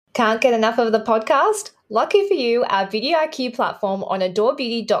Can't get enough of the podcast? Lucky for you, our Video IQ platform on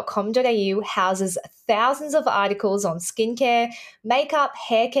adorebeauty.com.au houses thousands of articles on skincare, makeup,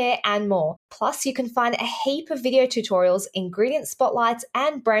 hair care, and more. Plus, you can find a heap of video tutorials, ingredient spotlights,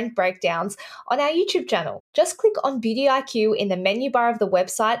 and brand breakdowns on our YouTube channel. Just click on Beauty IQ in the menu bar of the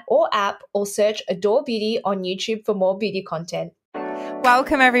website or app, or search Adore Beauty on YouTube for more beauty content.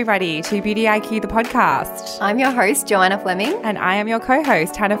 Welcome, everybody, to Beauty IQ, the podcast. I'm your host, Joanna Fleming. And I am your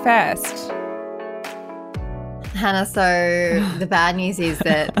co-host, Hannah First. Hannah, so the bad news is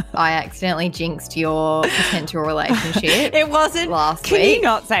that I accidentally jinxed your potential relationship. It wasn't last Can week. you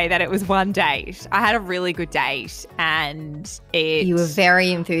not say that it was one date? I had a really good date and You were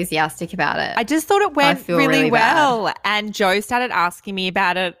very enthusiastic about it. I just thought it went really well. bad. And Joe started asking me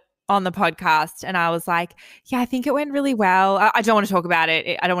about it on the podcast and I was like, yeah, I think it went really well. I don't want to talk about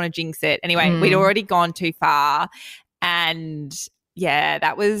it. I don't want to jinx it. Anyway, we'd already gone too far and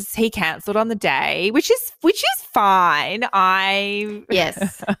yeah, he cancelled on the day, which is fine.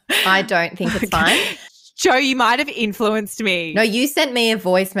 Yes, I don't think it's fine. Joe, you might have influenced me. No, you sent me a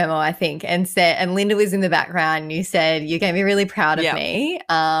voice memo, I think, and Linda was in the background and you said, you're going to be really proud of me.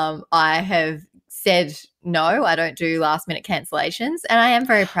 I have said no, I don't do last minute cancellations, and I am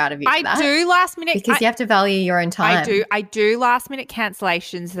very proud of you for that. I do last minute because you have to value your own time. I do last minute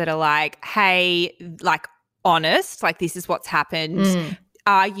cancellations that are like, hey, like honest, like this is what's happened.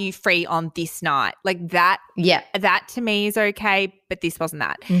 Are you free on this night? Like that. Yeah. That to me is okay, but this wasn't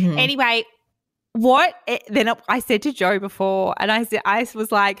that. Mhm. Anyway, then I said to Joe before, and I was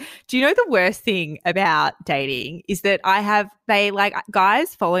like, do you know the worst thing about dating is that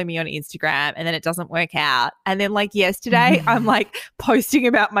guys follow me on Instagram and then it doesn't work out. And then like yesterday I'm like posting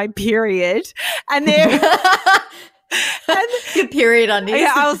about my period and they're your period undies.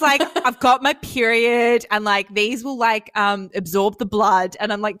 Yeah, I was like, I've got my period and like these will like absorb the blood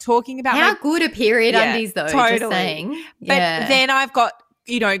and I'm like talking about how good are period undies though, totally. just saying. But then I've got,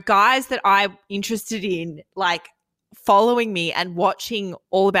 guys that I'm interested in like following me and watching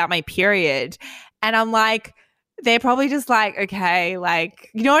all about my period. And I'm like, they're probably just like, okay, like,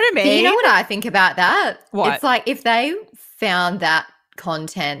 you know what I mean? Do you know what I think about that? What? It's like if they found that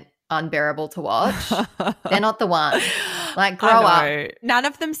content unbearable to watch, they're not the one. Like, grow up. None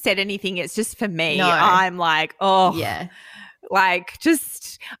of them said anything. It's just for me. No. I'm like, oh. Yeah. Like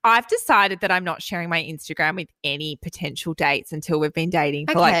I've decided that I'm not sharing my Instagram with any potential dates until we've been dating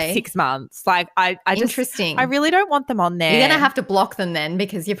for like 6 months. Like I Interesting. I really don't want them on there. You're going to have to block them then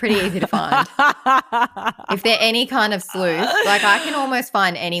because you're pretty easy to find. If they're any kind of sleuth, like I can almost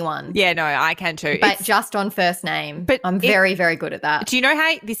find anyone. Yeah, no, I can too. But just on first name. But I'm very, very good at that. Do you know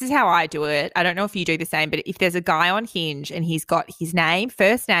this is how I do it? I don't know if you do the same, but if there's a guy on Hinge and he's got his name,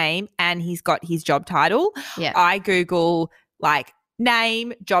 first name, and he's got his job title, I Google like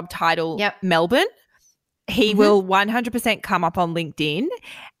name, job title, Melbourne. He will 100% come up on LinkedIn,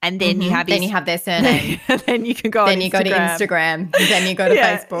 and then you have their surname. Then you can go. Then you go to Instagram. Then you go to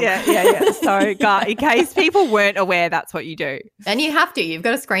Facebook. Yeah. So, in case people weren't aware, that's what you do. And you have to. You've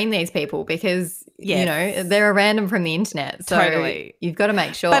got to screen these people because they're a random from the internet. So totally, you've got to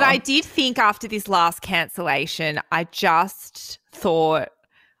make sure. But I did think after this last cancellation, I just thought,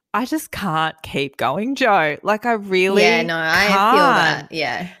 I just can't keep going, Joe. Like I really I feel that. can't.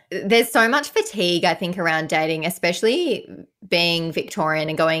 Yeah. There's so much fatigue, I think, around dating, especially being Victorian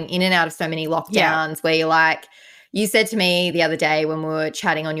and going in and out of so many lockdowns where you're like, you said to me the other day when we were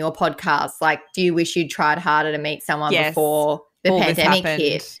chatting on your podcast, like, do you wish you'd tried harder to meet someone before the pandemic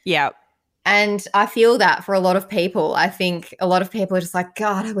hit? Yeah. And I feel that for a lot of people. I think a lot of people are just like,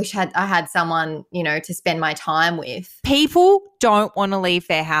 God, I wish I had someone, to spend my time with. People don't want to leave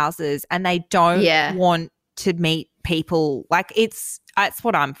their houses and they don't want to meet people. Like that's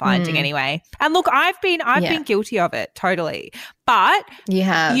what I'm finding anyway. And look, I've been guilty of it totally. But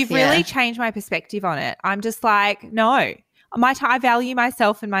you've really changed my perspective on it. I'm just like, no, I value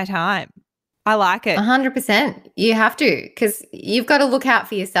myself and my time. I like it. 100%. You have to, because you've got to look out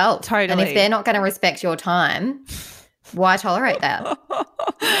for yourself. Totally. And if they're not going to respect your time, why tolerate that?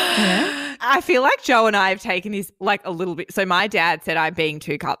 I feel like Joe and I have taken this like a little bit. So my dad said I'm being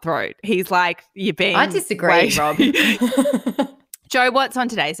too cutthroat. He's like, you're being. I disagree, Rob. Joe, what's on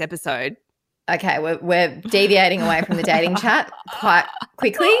today's episode? Okay, we're deviating away from the dating chat quite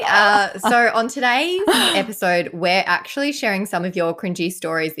quickly. So on today's episode, we're actually sharing some of your cringy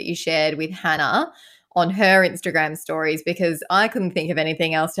stories that you shared with Hannah on her Instagram stories, because I couldn't think of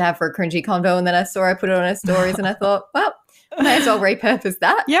anything else to have for a cringy convo, and then I saw her put it on her stories and I thought, well, May as well repurpose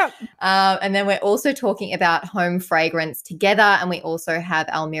that. Yep. And then we're also talking about home fragrance together. And we also have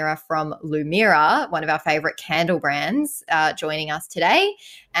Almira from Lumira, one of our favorite candle brands, joining us today.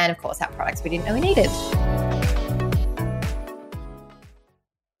 And of course, our products we didn't know we needed.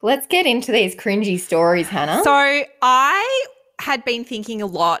 Let's get into these cringy stories, Hannah. So I had been thinking a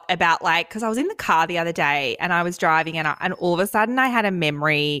lot about because I was in the car the other day and I was driving and all of a sudden I had a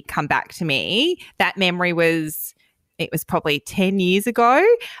memory come back to me. That memory was probably 10 years ago.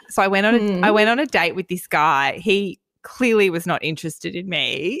 So I went on a date with this guy. He clearly was not interested in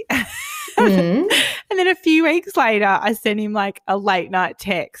me. And then a few weeks later, I sent him a late night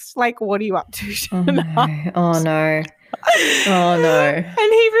text. What are you up to tonight? Oh no. Oh no. And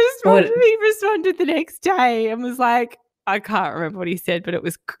he responded the next day and was like, I can't remember what he said, but it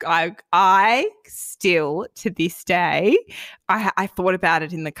was I still to this day I thought about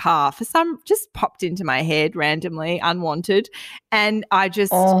it in the car just popped into my head randomly, unwanted, and I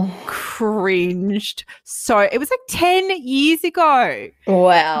just cringed. So it was 10 years ago.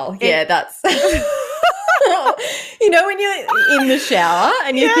 Wow. Yeah, that's when you're in the shower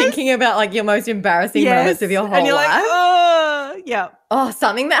and you're thinking about your most embarrassing moments of your whole and you're life. Oh, yeah. Oh,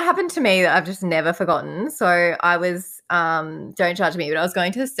 something that happened to me that I've just never forgotten. So I was, don't judge me, but I was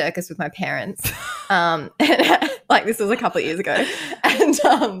going to the circus with my parents. And this was a couple of years ago. And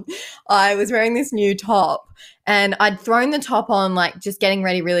I was wearing this new top and I'd thrown the top on, just getting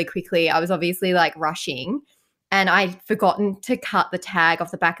ready really quickly. I was obviously rushing. And I'd forgotten to cut the tag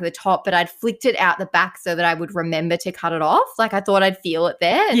off the back of the top, but I'd flicked it out the back so that I would remember to cut it off. I thought I'd feel it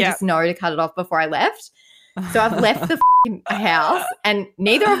there and just know to cut it off before I left. So I've left the house and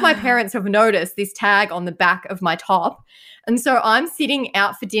neither of my parents have noticed this tag on the back of my top. And so I'm sitting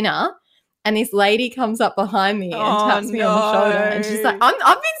out for dinner and this lady comes up behind me and taps me on the shoulder. And she's like, I've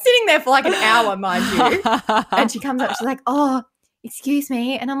been sitting there for an hour, mind you. And she comes up, she's like, oh, excuse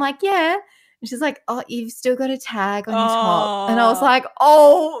me. And I'm like, yeah. And she's like, oh, you've still got a tag on your top. And I was like,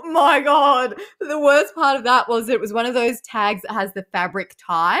 oh, my God. The worst part of that was it was one of those tags that has the fabric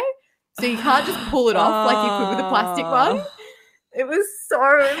tie. So you can't just pull it off like you could with a plastic one. It was so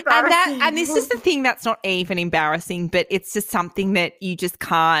embarrassing. And this is the thing that's not even embarrassing, but it's just something that you just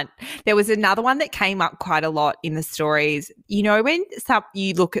can't. There was another one that came up quite a lot in the stories. When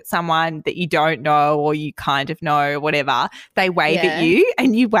you look at someone that you don't know or you kind of know or whatever, they wave at you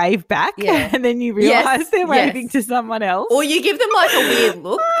and you wave back and then you realise they're waving to someone else. Or you give them a weird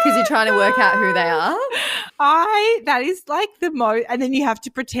look because you're trying to work out who they are. That is the most, and then you have to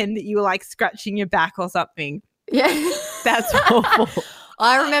pretend that you were scratching your back or something. Yeah. That's awful.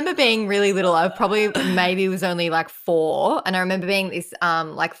 I remember being really little. I maybe was only 4. And I remember being this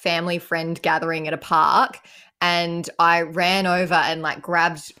family friend gathering at a park and I ran over and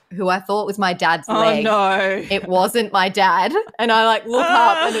grabbed who I thought was my dad's leg. Oh no. It wasn't my dad. And I look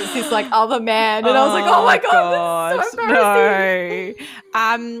up and it's this other man and I was like, oh my God, that's so embarrassing.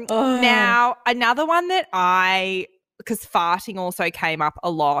 No. Now another one that because farting also came up a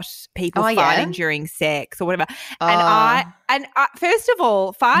lot, people farting during sex or whatever. And I first of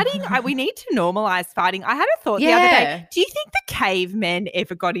all, farting, we need to normalize farting. I had a thought the other day. Do you think the cavemen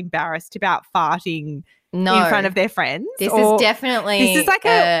ever got embarrassed about farting in front of their friends? This is definitely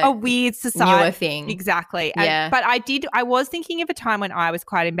a weird society newer thing. Exactly. But I was thinking of a time when I was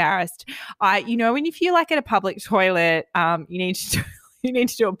quite embarrassed. When you feel at a public toilet, you need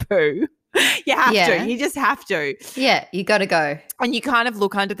to do a poo. You have to. You just have to. Yeah, you got to go. And you kind of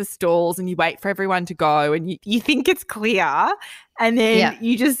look under the stalls and you wait for everyone to go and you think it's clear and then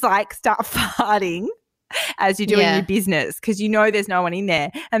you just start farting as you're doing your business because there's no one in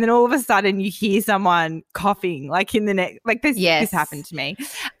there. And then all of a sudden you hear someone coughing in the next this happened to me.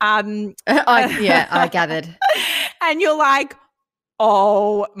 I gathered. And you're like,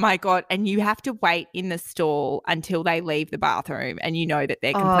 oh, my God. And you have to wait in the stall until they leave the bathroom and that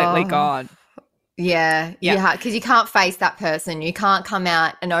they're completely gone. Yeah. Because you can't face that person. You can't come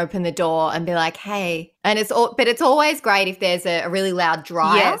out and open the door and be like, hey. And but it's always great if there's a really loud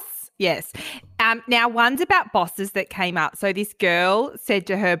dryer. Yes. Now, one's about bosses that came up. So this girl said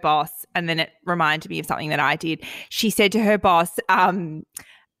to her boss, and then it reminded me of something that I did. She said to her boss, are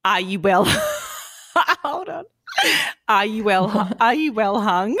you well? Hold on. Are you well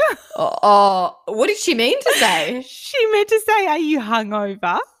hung? Oh, what did she mean to say? She meant to say, are you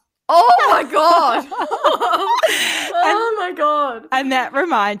hungover? Oh, my God. Oh, my God. And that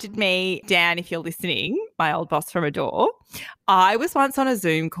reminded me, Dan, if you're listening, my old boss from Adore, I was once on a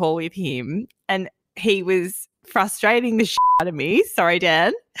Zoom call with him and he was frustrating the shit out of me. Sorry,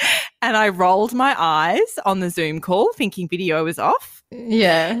 Dan. And I rolled my eyes on the Zoom call thinking video was off.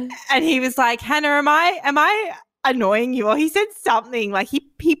 Yeah. And he was like, Hannah, am I annoying you, or he said something like he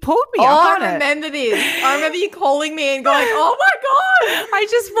pulled me up on I remember this. I remember you calling me and going, oh my God. I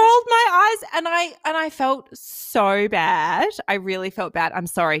just rolled my eyes and I felt so bad. I really felt bad. I'm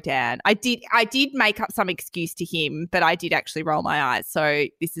sorry, Dan. I did make up some excuse to him, but I did actually roll my eyes. So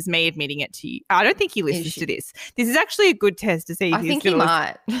this is me admitting it to you. I don't think he listens to this. This is actually a good test to see if he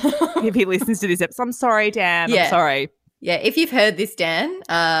might. If he listens to this episode. I'm sorry, Dan. I'm sorry. Yeah, if you've heard this, Dan,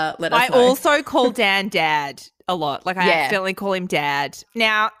 let us know. I also call Dan Dad a lot. Like I accidentally call him Dad.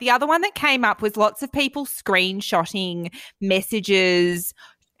 Now, the other one that came up was lots of people screenshotting messages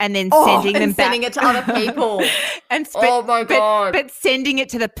and then sending them back. Sending it to other people. Oh, my God. But sending it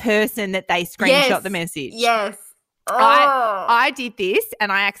to the person that they screenshot the message. Yes. I did this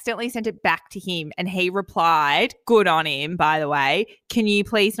and I accidentally sent it back to him and he replied, good on him, by the way, can you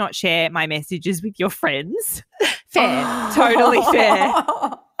please not share my messages with your friends? Fair. Totally fair.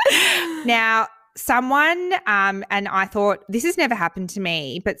 Now, someone, and I thought this has never happened to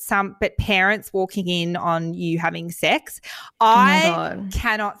me, but parents walking in on you having sex, I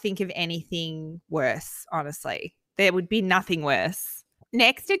cannot think of anything worse, honestly. There would be nothing worse.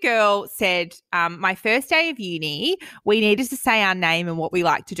 Next, a girl said, my first day of uni, we needed to say our name and what we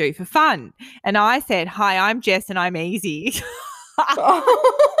like to do for fun. And I said, hi, I'm Jess and I'm easy.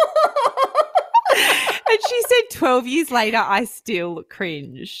 And she said 12 years later, I still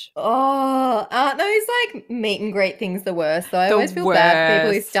cringe. Oh, aren't those like meet and greet things the worst? Though I always feel bad for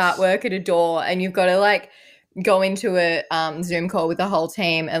people who start work at a door and you've got to like go into a Zoom call with the whole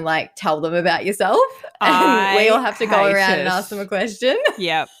team and like tell them about yourself. And we all have to go around and ask them a question.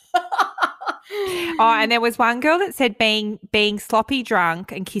 Yep. And there was one girl that said being sloppy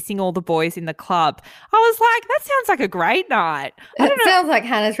drunk and kissing all the boys in the club. I was like, that sounds like a great night. That sounds like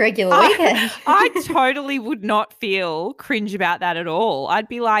Hannah's regular weekend. I totally would not feel cringe about that at all. I'd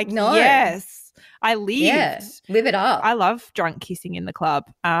be like, yes. I lived. Yeah, live it up. I love drunk kissing in the club.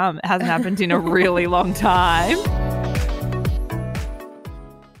 It hasn't happened in a really long time.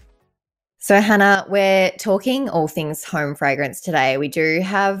 So, Hannah, we're talking all things home fragrance today. We do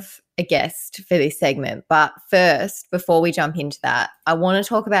have a guest for this segment. But first, before we jump into that, I want to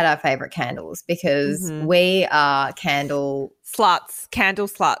talk about our favourite candles because we are candle sluts.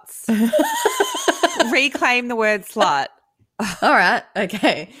 Reclaim the word slut. All right.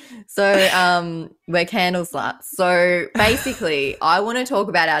 Okay. So we're candle sluts. So basically, I want to talk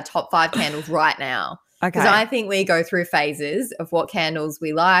about our top 5 candles right now. Okay. Because I think we go through phases of what candles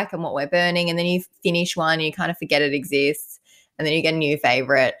we like and what we're burning, and then you finish one, you kind of forget it exists, and then you get a new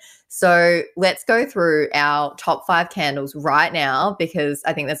favourite. So let's go through our top 5 candles right now because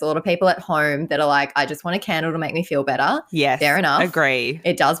I think there's a lot of people at home that are like, I just want a candle to make me feel better. Yes. Fair enough. Agree.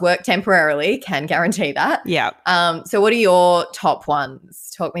 It does work temporarily, can guarantee that. Yeah. So what are your top ones?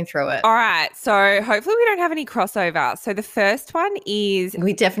 Talk me through it. All right. So hopefully we don't have any crossover. So the first one is...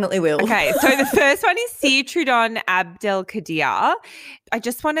 We definitely will. Okay. So the first one is Citrudon Abdelkadir. I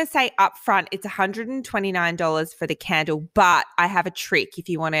just want to say up front, it's $129 for the candle, but I have a trick if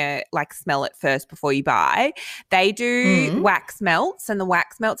you want to like smell it first before you buy. They do wax melts, and the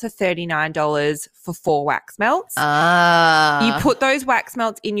wax melts are $39 for 4 wax melts. You put those wax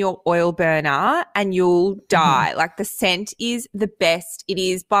melts in your oil burner and you'll die. Like the scent is the best. It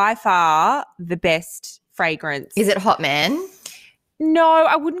is by far the best fragrance. Is it Hot Man? No,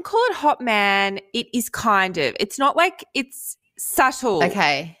 I wouldn't call it Hot Man. It is kind of. It's not like it's subtle.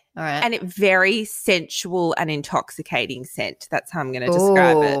 Okay. All right. And it very sensual and intoxicating scent. That's how I'm going to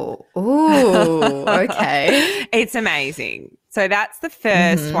describe it. Ooh, okay. It's amazing. So that's the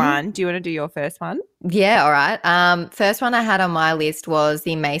first one. Do you want to do your first one? Yeah, all right. First one I had on my list was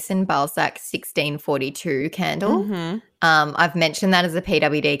the Maison Balzac 1642 candle. I've mentioned that as a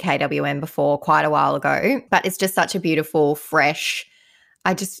PWD KWM before quite a while ago, but it's just such a beautiful, fresh,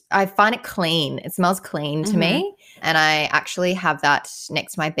 I find it clean. It smells clean to me. And I actually have that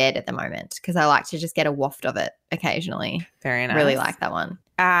next to my bed at the moment because I like to just get a waft of it occasionally. Very nice. Really like that one.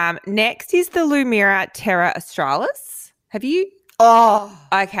 Next is the Lumira Terra Australis. Have you? Oh.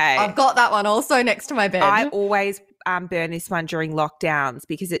 Okay. I've got that one also next to my bed. I always burn this one during lockdowns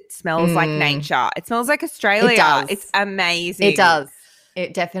because it smells like nature. It smells like Australia. It does. It's amazing. It does.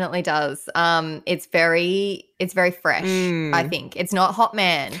 It definitely does. It's very fresh, I think. It's not Hot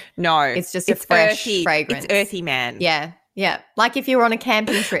Man. No. It's just a fresh fragrance. It's earthy, man. Yeah. Yeah. Like if you were on a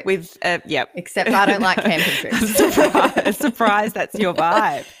camping trip. With, yep. Except I don't like camping trips. Surprised that's your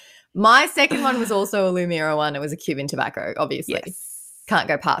vibe. My second one was also a Lumira one. It was a Cuban tobacco, obviously. Yes. can't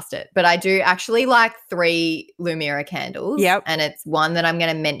go past it. But I do actually like 3 Lumira candles. Yep. And it's one that I'm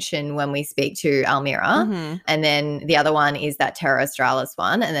going to mention when we speak to Almira. Mm-hmm. And then the other one is that Terra Australis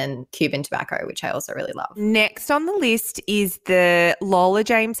one, and then Cuban Tobacco, which I also really love. Next on the list is the Lola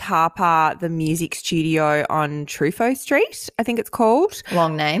James Harper, the music studio on Truffaut Street, I think it's called.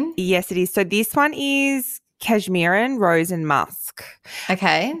 Long name. Yes, it is. So this one is Cashmeran, Rose and Musk.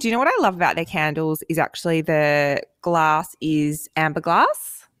 Okay. Do you know what I love about their candles is actually the glass is amber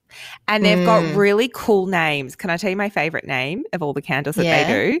glass, and they've got really cool names. Can I tell you my favourite name of all the candles that they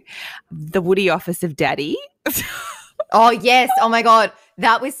do? The Woody Office of Daddy. Oh, yes. Oh, my God.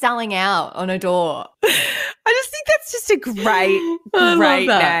 That was selling out on a door. I just think that's just a great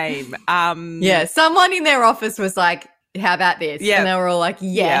name. Yeah, someone in their office was like, how about this? Yep. And they were all like,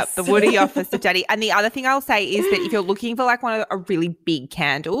 yes. Yep, the Woody Office of Daddy. And the other thing I'll say is that if you're looking for like a really big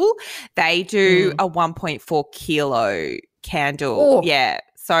candle, they do a 1.4 kilo candle. Oh. Yeah.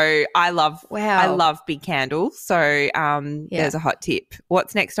 So I love big candles. So there's a hot tip.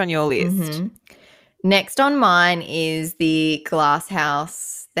 What's next on your list? Mm-hmm. Next on mine is the Glass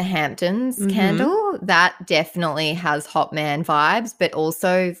House, the Hamptons candle. That definitely has hot man vibes, but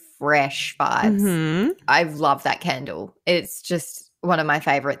also fresh vibes. Mm-hmm. I love that candle. It's just one of my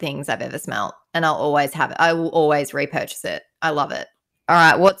favorite things I've ever smelled, and I'll always have it. I will always repurchase it. I love it. All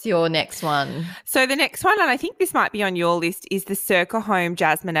right, what's your next one? So the next one, and I think this might be on your list, is the Circa Home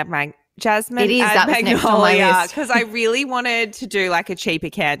Jasmine and Magnolia, because I really wanted to do like a cheaper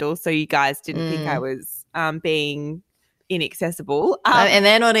candle so you guys didn't think I was being inaccessible. And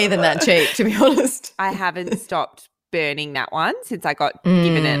they're not even that cheap, to be honest. I haven't stopped burning that one since I got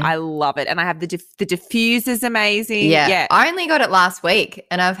given it. I love it. And I have the diffuser's amazing. Yeah. I only got it last week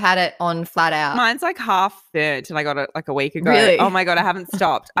and I've had it on flat out. Mine's like half burnt and I got it like a week ago. Really? Oh my God, I haven't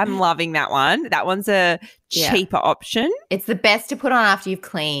stopped. I'm loving that one. That one's a cheaper option. It's the best to put on after you've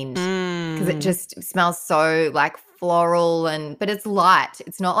cleaned because it just smells so like floral but it's light.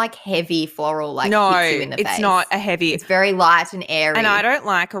 It's not like heavy floral hits you in the face. It's not a heavy. It's very light and airy. And I don't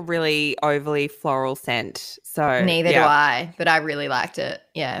like a really overly floral scent. So neither do I, but I really liked it.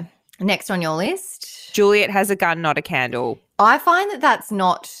 Yeah. Next on your list? Juliet Has a Gun, Not a Candle. I find that that's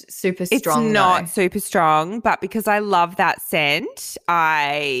not super strong. It's not super strong, but because I love that scent,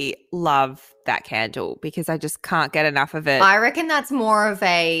 I love that candle because I just can't get enough of it. I reckon that's more of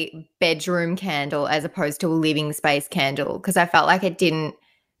a bedroom candle as opposed to a living space candle because I felt like it didn't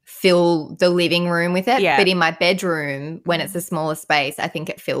fill the living room with it. Yeah. But in my bedroom, when it's a smaller space, I think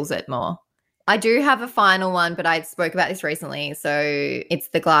it fills it more. I do have a final one, but I spoke about this recently. So it's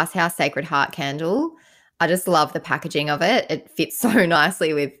the Glass House Sacred Heart candle. I just love the packaging of it. It fits so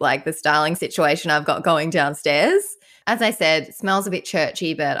nicely with like the styling situation I've got going downstairs. As I said, it smells a bit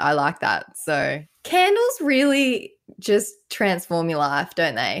churchy, but I like that. So candles really just transform your life,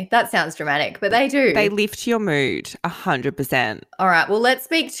 don't they? That sounds dramatic, but they do. They lift your mood 100%. All right. Well, let's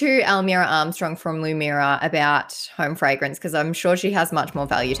speak to Almira Armstrong from Lumira about home fragrance because I'm sure she has much more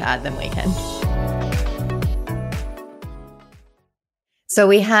value to add than we can. So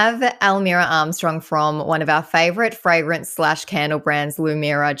we have Almira Armstrong from one of our favourite fragrance/candle brands,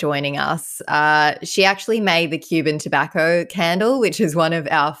 Lumira, joining us. She actually made the Cuban Tobacco candle, which is one of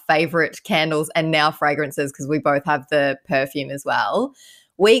our favourite candles and now fragrances because we both have the perfume as well.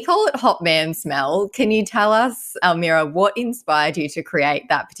 We call it Hot Man Smell. Can you tell us, Almira, what inspired you to create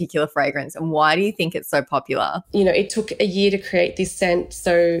that particular fragrance and why do you think it's so popular? You know, it took a year to create this scent.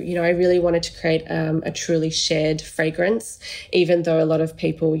 So, you know, I really wanted to create a truly shared fragrance, even though a lot of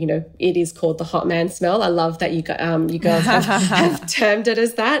people, you know, it is called the Hot Man Smell. I love that you girls have termed it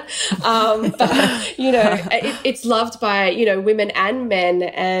as that. But, you know, it's loved by, you know, women and men.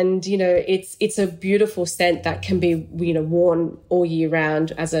 And, you know, it's a beautiful scent that can be, you know, worn all year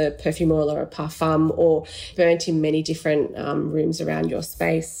round as a perfume oil or a parfum or burnt in many different rooms around your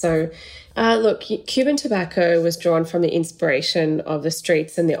space. So look, Cuban Tobacco was drawn from the inspiration of the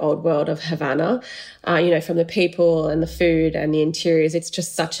streets and the old world of Havana, you know, from the people and the food and the interiors. It's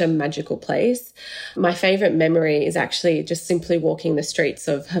just such a magical place. My favorite memory is actually just simply walking the streets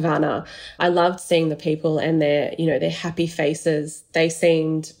of Havana. I loved seeing the people and their, you know, their happy faces. They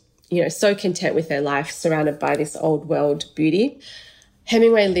seemed, you know, so content with their life, surrounded by this old world beauty.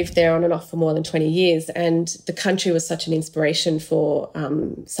 Hemingway lived there on and off for more than 20 years, and the country was such an inspiration for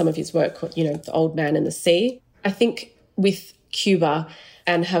some of his work, you know, The Old Man and the Sea. I think with Cuba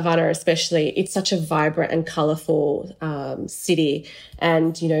and Havana especially, it's such a vibrant and colourful city.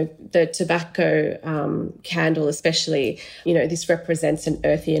 And, you know, the tobacco candle especially, you know, this represents an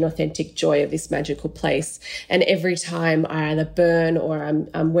earthy and authentic joy of this magical place. And every time I either burn or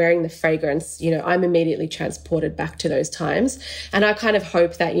I'm wearing the fragrance, you know, I'm immediately transported back to those times. And I kind of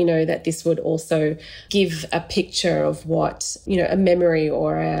hope that, you know, that this would also give a picture of what, you know, a memory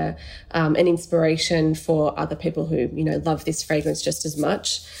or an inspiration for other people who, you know, love this fragrance just as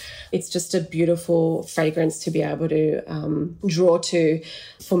much. It's just a beautiful fragrance to be able to draw to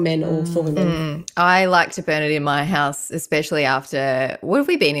for men or for women. I like to burn it in my house, especially after, what have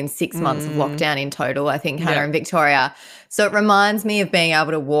we been in, 6 months of lockdown in total, I think, Hannah and Victoria. So it reminds me of being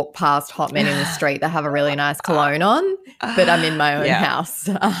able to walk past hot men in the street that have a really nice cologne on, but I'm in my own house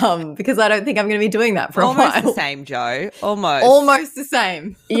because I don't think I'm going to be doing that for a while. Almost the same, Jo. Almost the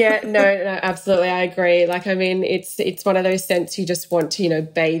same. Yeah, no, absolutely. I agree. Like, I mean, it's one of those scents you just want to, you know,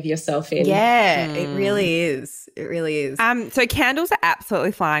 bathe yourself in. Yeah, it really is. It really is. So candles are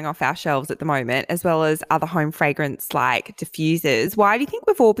absolutely flying off our shelves at the moment, as well as other home fragrance like diffusers. Why do you think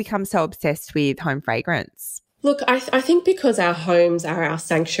we've all become so obsessed with home fragrance? Look, I think because our homes are our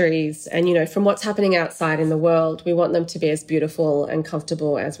sanctuaries and, you know, from what's happening outside in the world, we want them to be as beautiful and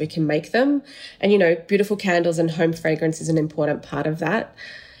comfortable as we can make them. And, you know, beautiful candles and home fragrance is an important part of that.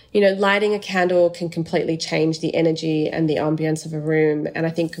 You know, lighting a candle can completely change the energy and the ambience of a room. And I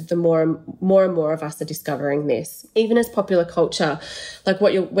think the more and more of us are discovering this, even as popular culture, like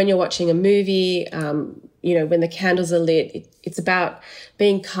when you're watching a movie, you know, when the candles are lit, it's about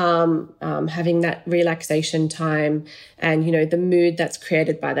being calm, having that relaxation time. And, you know, the mood that's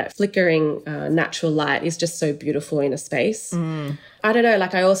created by that flickering natural light is just so beautiful in a space. I don't know,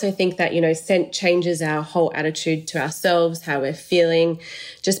 like I also think that, you know, scent changes our whole attitude to ourselves, how we're feeling.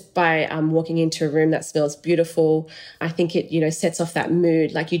 Just by walking into a room that smells beautiful, I think it, you know, sets off that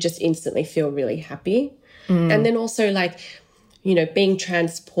mood. Like you just instantly feel really happy. And then also like, you know, being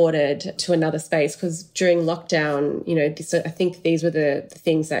transported to another space, because during lockdown, you know, I think these were the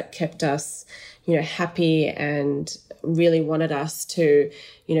things that kept us, you know, happy and really wanted us to,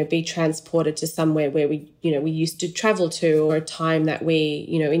 you know, be transported to somewhere where we used to travel to, or a time that we,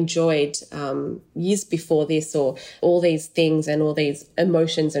 you know, enjoyed years before this, or all these things and all these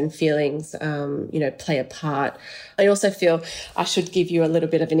emotions and feelings, you know, play a part. I also feel I should give you a little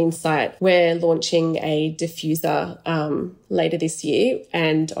bit of an insight. We're launching a diffuser later this year,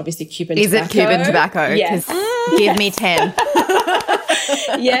 and obviously Cuban tobacco. Is it Cuban tobacco? Yes. Give me 10.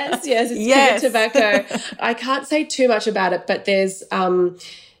 Yes, it's Cuban tobacco. I can't say too much about it, but there's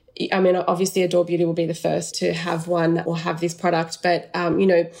I mean, obviously Adore Beauty will be the first to have one or have this product, but, you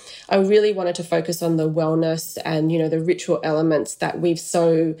know, I really wanted to focus on the wellness and, you know, the ritual elements that we've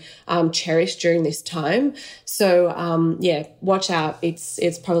so cherished during this time. So, watch out.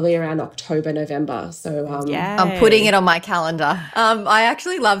 It's probably around October, November. So I'm putting it on my calendar. I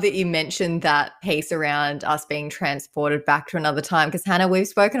actually love that you mentioned that piece around us being transported back to another time, because, Hannah, we've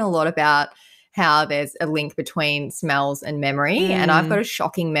spoken a lot about how there's a link between smells and memory. And I've got a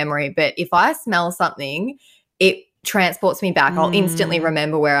shocking memory, but if I smell something, it transports me back. I'll instantly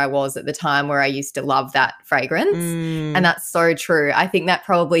remember where I was at the time where I used to love that fragrance. And that's so true. I think that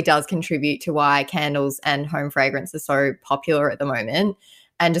probably does contribute to why candles and home fragrance are so popular at the moment.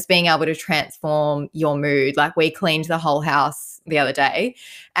 And just being able to transform your mood. Like, we cleaned the whole house the other day,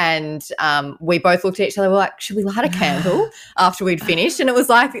 and we both looked at each other, we're like, should we light a candle after we'd finished? And it was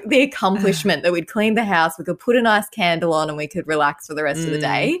like the accomplishment that we'd cleaned the house, we could put a nice candle on, and we could relax for the rest of the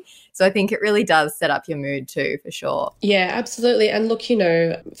day. So I think it really does set up your mood too, for sure. Yeah, absolutely. And look, you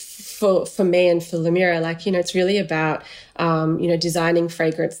know, for me and for Lumira, like, you know, it's really about, you know, designing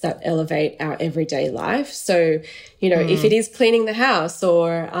fragrance that elevate our everyday life. So, you know, if it is cleaning the house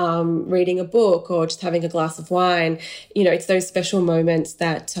or reading a book or just having a glass of wine, you know, it's those special moments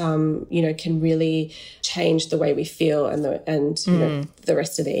that, you know, can really change the way we feel and you know, the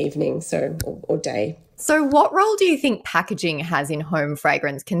rest of the evening, so or day. So what role do you think packaging has in home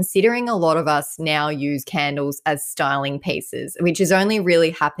fragrance, considering a lot of us now use candles as styling pieces, which has only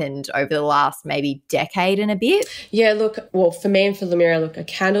really happened over the last maybe decade and a bit? Yeah, look, well, for me and for Lumira, look, a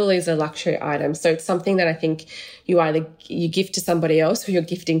candle is a luxury item. So it's something that I think you gift to somebody else or you're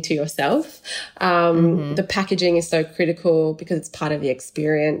gifting to yourself. The packaging is so critical because it's part of the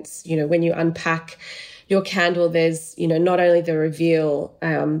experience. You know, when you unpack your candle, there's, you know, not only the reveal,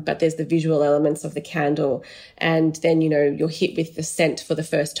 but there's the visual elements of the candle. And then, you know, you're hit with the scent for the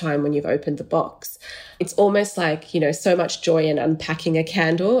first time when you've opened the box. It's almost like, you know, so much joy in unpacking a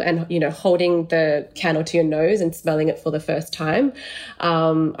candle and, you know, holding the candle to your nose and smelling it for the first time.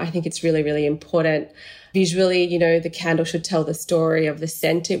 I think it's really, really important. Visually, you know, the candle should tell the story of the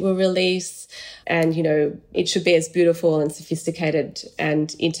scent it will release. And, you know, it should be as beautiful and sophisticated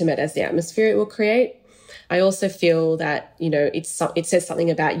and intimate as the atmosphere it will create. I also feel that, you know, it says something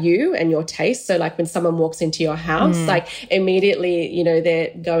about you and your taste. So like when someone walks into your house, like immediately, you know,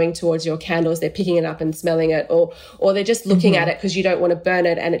 they're going towards your candles, they're picking it up and smelling it, or they're just looking at it because you don't want to burn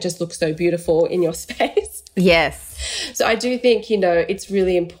it and it just looks so beautiful in your space. Yes. So I do think, you know, it's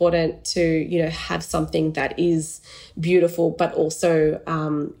really important to, you know, have something that is beautiful, but also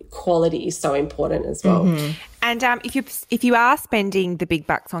quality is so important as well. And if you are spending the big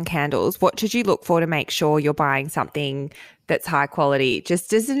bucks on candles, what should you look for to make sure you're buying something that's high quality?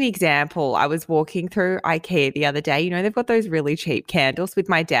 Just as an example, I was walking through IKEA the other day. You know, they've got those really cheap candles with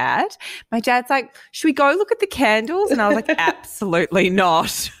my dad. My dad's like, should we go look at the candles? And I was like, absolutely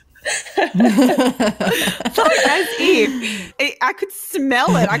not. Like as if I could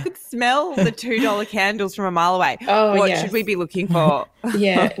smell it. I could smell the $2 candles from a mile away. What should we be looking for?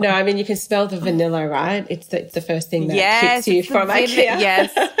 Yeah, no, I mean, you can smell the vanilla, right? It's the first thing that hits you from IKEA.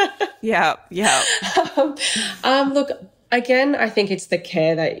 Yes. Yeah. Look, again, I think it's the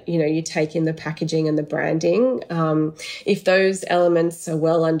care that, you know, you take in the packaging and the branding. If those elements are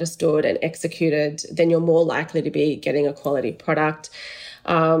well understood and executed, then you're more likely to be getting a quality product.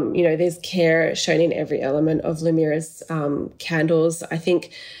 You know, there's care shown in every element of Lumira's candles. I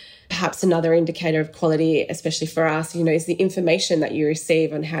think perhaps another indicator of quality, especially for us, you know, is the information that you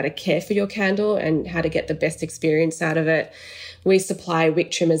receive on how to care for your candle and how to get the best experience out of it. We supply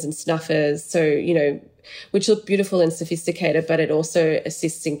wick trimmers and snuffers, so, you know, which look beautiful and sophisticated, but it also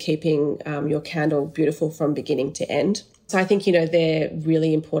assists in keeping your candle beautiful from beginning to end. So I think, you know, they're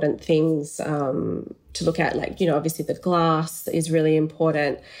really important things to look at. Like, you know, obviously the glass is really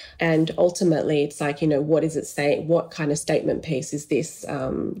important. And ultimately it's like, you know, what is it saying? What kind of statement piece is this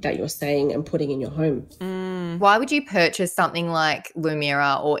that you're saying and putting in your home? Why would you purchase something like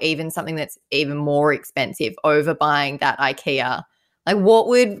Lumira or even something that's even more expensive over buying that IKEA? Like, what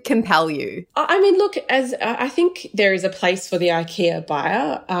would compel you? I mean, look, as I think there is a place for the IKEA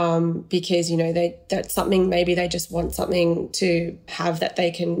buyer because, you know, that's something, maybe they just want something to have that they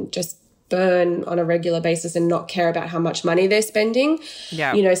can just burn on a regular basis and not care about how much money they're spending.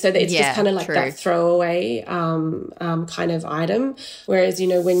 Yeah. You know, so that it's just kind of like that throwaway kind of item. Whereas, you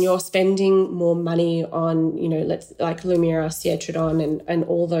know, when you're spending more money on, you know, like Lumira, Citradon and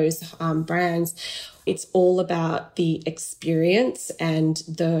all those brands, it's all about the experience and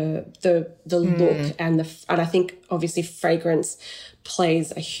the look and I think obviously fragrance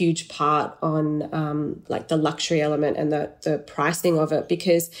plays a huge part on like the luxury element and the pricing of it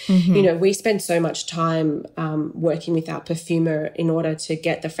because, you know, we spend so much time working with our perfumer in order to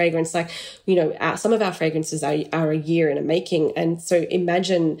get the fragrance. Like, you know, some of our fragrances are a year in a making. And so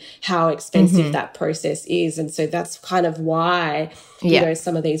imagine how expensive that process is. And so that's kind of why, you know,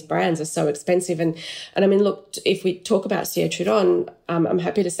 some of these brands are so expensive. And I mean, look, if we talk about Citradon, I'm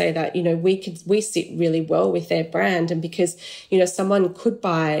happy to say that, you know, we sit really well with their brand. And because, you know, someone could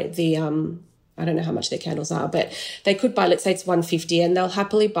buy the, I don't know how much their candles are, but they could buy, let's say it's $150 and they'll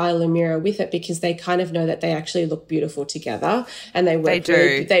happily buy Lumira with it because they kind of know that they actually look beautiful together and they work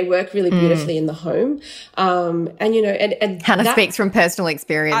really beautifully in the home. And, you know, and Hannah speaks from personal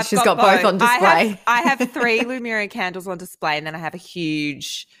experience. She's got both on display. I have 3 Lumira candles on display and then I have a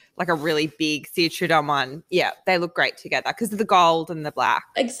huge, like a really big Citradon one. Yeah, they look great together because of the gold and the black.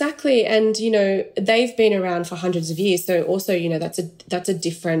 Exactly. And, you know, they've been around for hundreds of years. So also, you know, that's a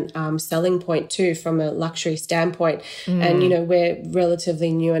different selling point too from a luxury standpoint. And, you know, we're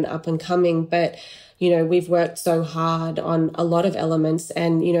relatively new and up and coming, but, you know, we've worked so hard on a lot of elements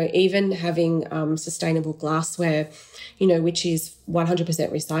and, you know, even having sustainable glassware, you know, which is 100%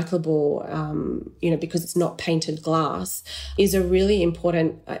 recyclable, you know, because it's not painted glass, is a really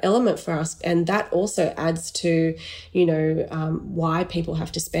important element for us. And that also adds to, you know, why people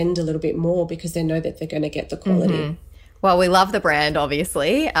have to spend a little bit more because they know that they're going to get the quality. Well, we love the brand,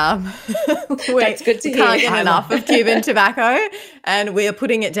 obviously. That's good to hear. Can't get enough of Cuban tobacco. And we are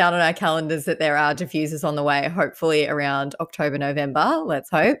putting it down on our calendars that there are diffusers on the way, hopefully around October, November,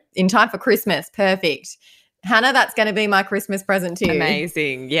 let's hope. In time for Christmas. Perfect. Hannah, that's going to be my Christmas present to you.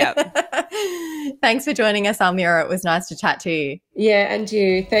 Amazing. Yeah. Thanks for joining us, Almira. It was nice to chat to you. Yeah, and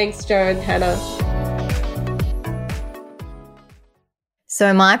you. Thanks, Jo and Hannah.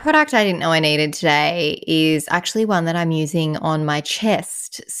 So my product I didn't know I needed today is actually one that I'm using on my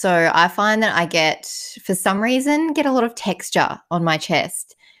chest. So I find that I for some reason, get a lot of texture on my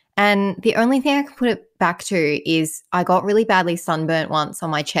chest. And the only thing I can put it back to is I got really badly sunburnt once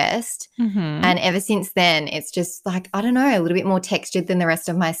on my chest. Mm-hmm. And ever since then, it's just like, I don't know, a little bit more textured than the rest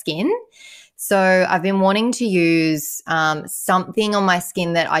of my skin. So I've been wanting to use something on my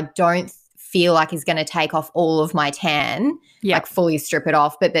skin that I don't feel like is going to take off all of my tan, like fully strip it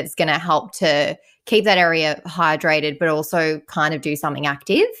off, but that's going to help to keep that area hydrated, but also kind of do something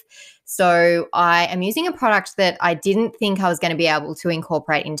active. So I am using a product that I didn't think I was going to be able to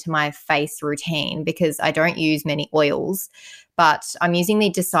incorporate into my face routine because I don't use many oils, but I'm using the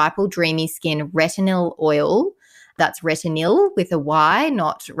Disciple Dreamy Skin Retinol Oil. That's retinol with a Y,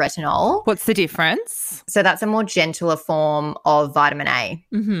 not retinol. What's the difference? So that's a more gentler form of vitamin A.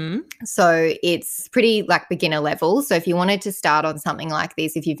 Mm-hmm. So it's pretty like beginner level. So if you wanted to start on something like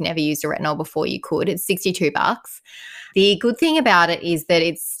this, if you've never used a retinol before, you could. It's $62. The good thing about it is that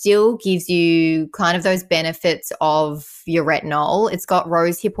it still gives you kind of those benefits of your retinol. It's got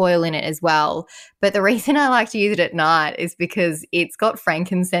rosehip oil in it as well. But the reason I like to use it at night is because it's got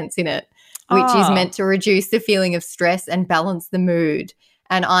frankincense in it, which is meant to reduce the feeling of stress and balance the mood.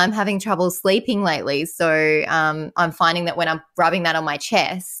 And I'm having trouble sleeping lately. So I'm finding that when I'm rubbing that on my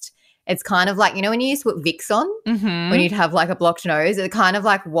chest, it's kind of like, you know, when you used to put Vicks on, when you'd have like a blocked nose, it kind of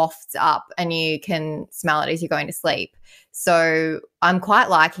like wafts up and you can smell it as you're going to sleep. So I'm quite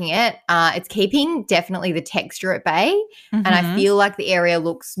liking it. It's keeping definitely the texture at bay, and I feel like the area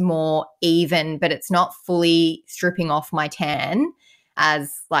looks more even, but it's not fully stripping off my tan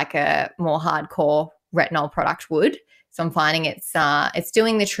as like a more hardcore retinol product would. So I'm finding it's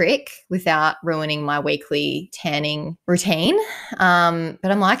doing the trick without ruining my weekly tanning routine. But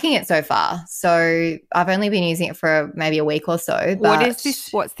I'm liking it so far. So I've only been using it for maybe a week or so. But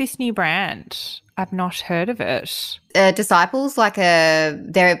What's this new brand? I've not heard of it. Disciples,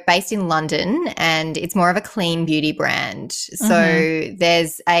 they're based in London, and it's more of a clean beauty brand. So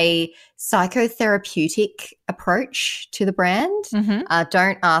there's a psychotherapeutic approach to the brand.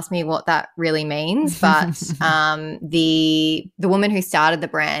 Don't ask me what that really means, but the woman who started the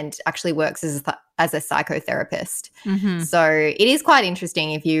brand actually works as a psychotherapist. So it is quite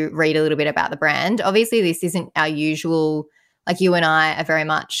interesting if you read a little bit about the brand. Obviously, this isn't our usual. Like you and I are very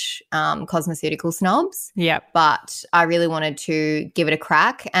much cosmeceutical snobs. Yep. But I really wanted to give it a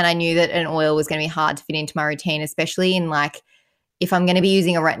crack, and I knew that an oil was going to be hard to fit into my routine, especially in like if I'm going to be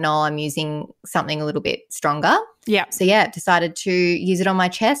using a retinol, I'm using something a little bit stronger. Yeah. So yeah, decided to use it on my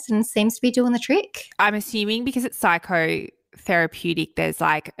chest, and it seems to be doing the trick. I'm assuming because it's psychotherapeutic, there's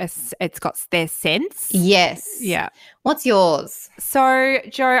there's scents. Yes. Yeah. What's yours? So,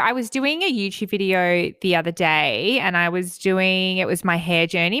 Jo, I was doing a YouTube video the other day, and it was my hair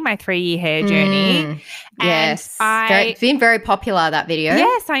journey, my 3-year hair journey. Yes. It's been very popular, that video.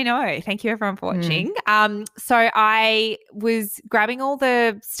 Yes, I know. Thank you everyone for watching. So I was grabbing all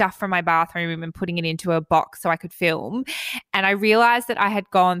the stuff from my bathroom and putting it into a box so I could film. And I realized that I had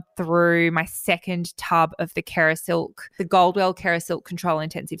gone through my second tub of the Kerasilk, the Goldwell Kerasilk Control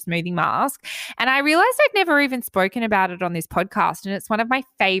Intensive Smoothing Mask. And I realized I'd never even spoken about it on this podcast, and it's one of my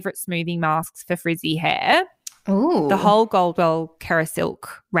favorite smoothing masks for frizzy hair. Ooh. The whole Goldwell Kerasilk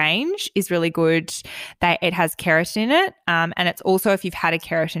range is really good. It has keratin in it, and it's also, if you've had a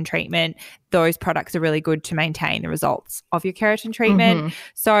keratin treatment, those products are really good to maintain the results of your keratin treatment.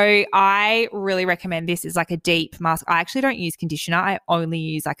 So I really recommend this as like a deep mask. I actually don't use conditioner. I only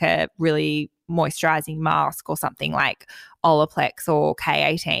use like a really moisturizing mask or something like Olaplex or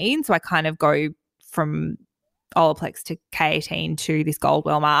K18. So I kind of go from Olaplex to K18 to this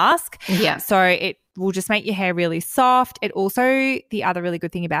Goldwell mask. Yeah. So it will just make your hair really soft. It also, the other really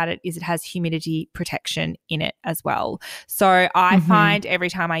good thing about it is it has humidity protection in it as well. So I find every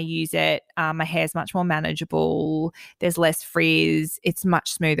time I use it, my hair is much more manageable. There's less frizz. It's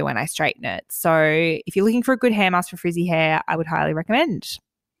much smoother when I straighten it. So if you're looking for a good hair mask for frizzy hair, I would highly recommend.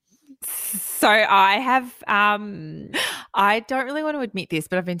 So I have I don't really want to admit this,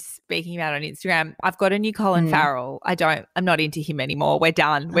 but I've been speaking about it on Instagram. I've got a new Colin Farrell. I'm not into him anymore. We're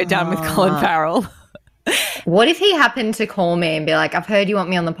done with Colin Farrell. What if he happened to call me and be like, I've heard you want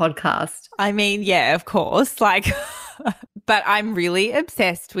me on the podcast? I mean, yeah, of course. But I'm really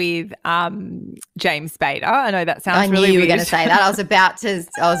obsessed with James Spader. I know that sounds really weird. I knew you were going to say that. I was about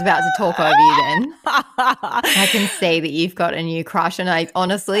to talk over you then. I can see that you've got a new crush, and I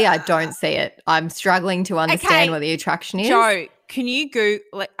don't see it. I'm struggling to understand what the attraction is. Jo, can you go?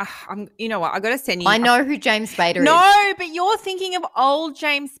 Like, you know what? I got to send you. I know who James Spader is. No, but you're thinking of old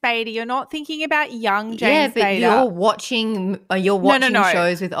James Spader. You're not thinking about young James Spader. Yeah, but you're watching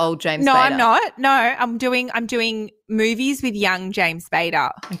shows with old James Spader. No, I'm not. No, I'm doing movies with young James Spader.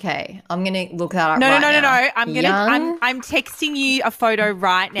 Okay, I'm gonna look that up. No. I'm texting you a photo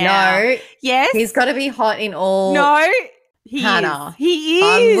right now. No. Yes. He's got to be hot in all. No. Hannah. He is.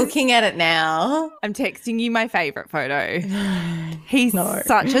 I'm looking at it now. I'm texting you my favorite photo. He's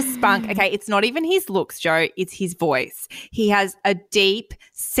such a spunk. Okay, it's not even his looks, Joe. It's his voice. He has a deep,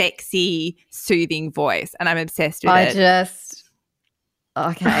 sexy, soothing voice, and I'm obsessed with it.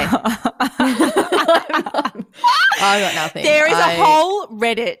 Okay. I got nothing. There is a whole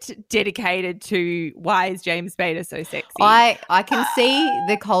Reddit dedicated to why is James Spader so sexy. I can see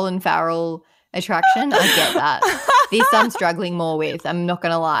the Colin Farrell attraction. I get that. This I'm struggling more with. I'm not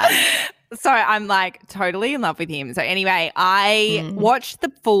going to lie. So I'm like totally in love with him. So anyway, I watched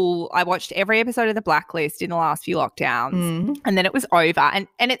every episode of The Blacklist in the last few lockdowns and then it was over. And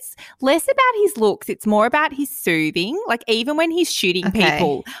it's less about his looks. It's more about his soothing. Like even when he's shooting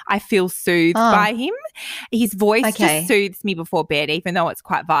people, I feel soothed by him. His voice just soothes me before bed, even though it's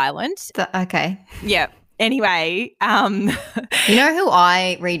quite violent. Yeah. Anyway, you know who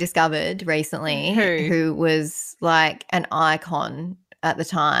I rediscovered recently? Who was like an icon at the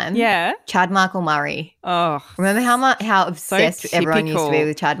time? Yeah. Chad Michael Murray. Oh. Remember how obsessed everyone used to be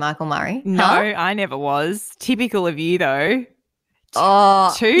with Chad Michael Murray? No, I never was. Typical of you though.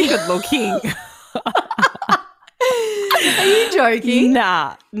 Oh. Too good looking. Are you joking?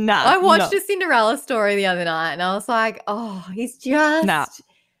 Nah. I watched a Cinderella story the other night and I was like, oh, he's just... Nah.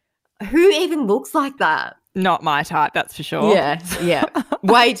 Who even looks like that? Not my type, that's for sure. Yeah.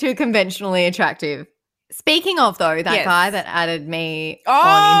 Way too conventionally attractive. Speaking of, though, that guy that added me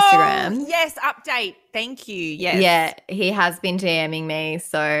on Instagram. Yes, update. Thank you. Yes. Yeah, he has been DMing me,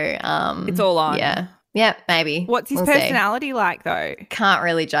 so it's all on. Yeah, maybe. What's his personality like, though? Can't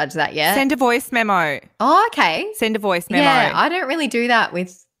really judge that yet. Send a voice memo. Oh, okay. Send a voice memo. Yeah, I don't really do that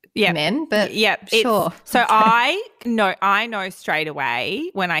with men, but sure. So I know straight away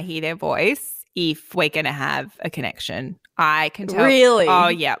when I hear their voice if we're going to have a connection. I can tell. Really? Oh,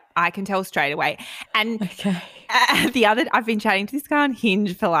 yeah. I can tell straight away. And I've been chatting to this guy on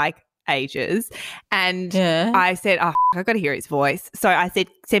Hinge for like ages and I said, oh, I've got to hear his voice. So I said,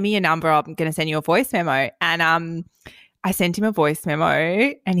 send me your number. I'm going to send you a voice memo. And I sent him a voice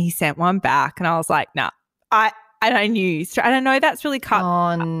memo and he sent one back and I was like, nah, I knew. I don't know that's really cut.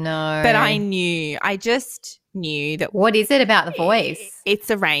 Oh, no. But I just knew that. What is it about the voice? It's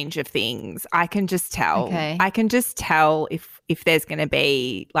a range of things. I can just tell. Okay. I can just tell if there's going to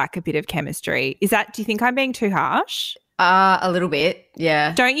be like a bit of chemistry. Do you think I'm being too harsh? A little bit,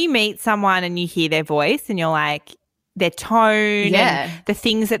 yeah. Don't you meet someone and you hear their voice and you're like, their tone and the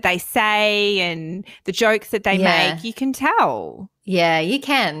things that they say and the jokes that they make, you can tell. Yeah, you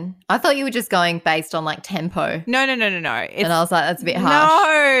can. I thought you were just going based on like tempo. No. And I was like, that's a bit harsh.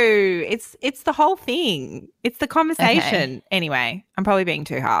 No, it's the whole thing. It's the conversation. Okay. Anyway, I'm probably being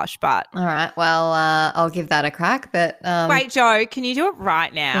too harsh, but. All right. Well, I'll give that a crack. But wait, Joe, can you do it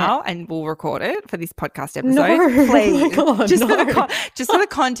right now and we'll record it for this podcast episode? No. Please. Oh my God, just for the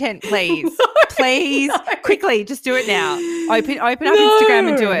content, please. Please, quickly, just do it now. Open up Instagram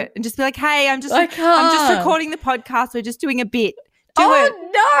and do it. And just be like, hey, I'm just recording the podcast. We're just doing a bit. Do it.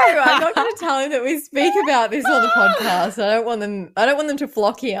 No, I'm not going to tell them that we speak about this on the podcast. I don't want them to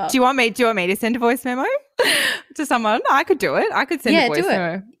flock here. Do you want me to send a voice memo to someone? I could do it. I could send a voice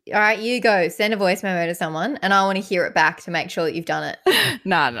memo. All right, you go. Send a voice memo to someone and I want to hear it back to make sure that you've done it.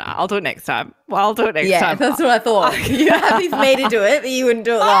 No, I'll do it next time. Well, I'll do it next time. Yeah, that's what I thought. You're happy for me to do it, but you wouldn't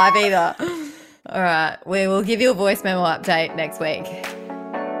do it live either. All right, we will give you a voice memo update next week.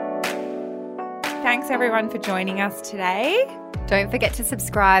 Thanks everyone for joining us today. Don't forget to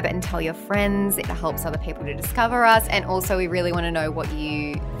subscribe and tell your friends. It helps other people to discover us. And also we really want to know what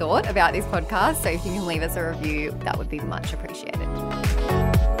you thought about this podcast. So if you can leave us a review, that would be much appreciated.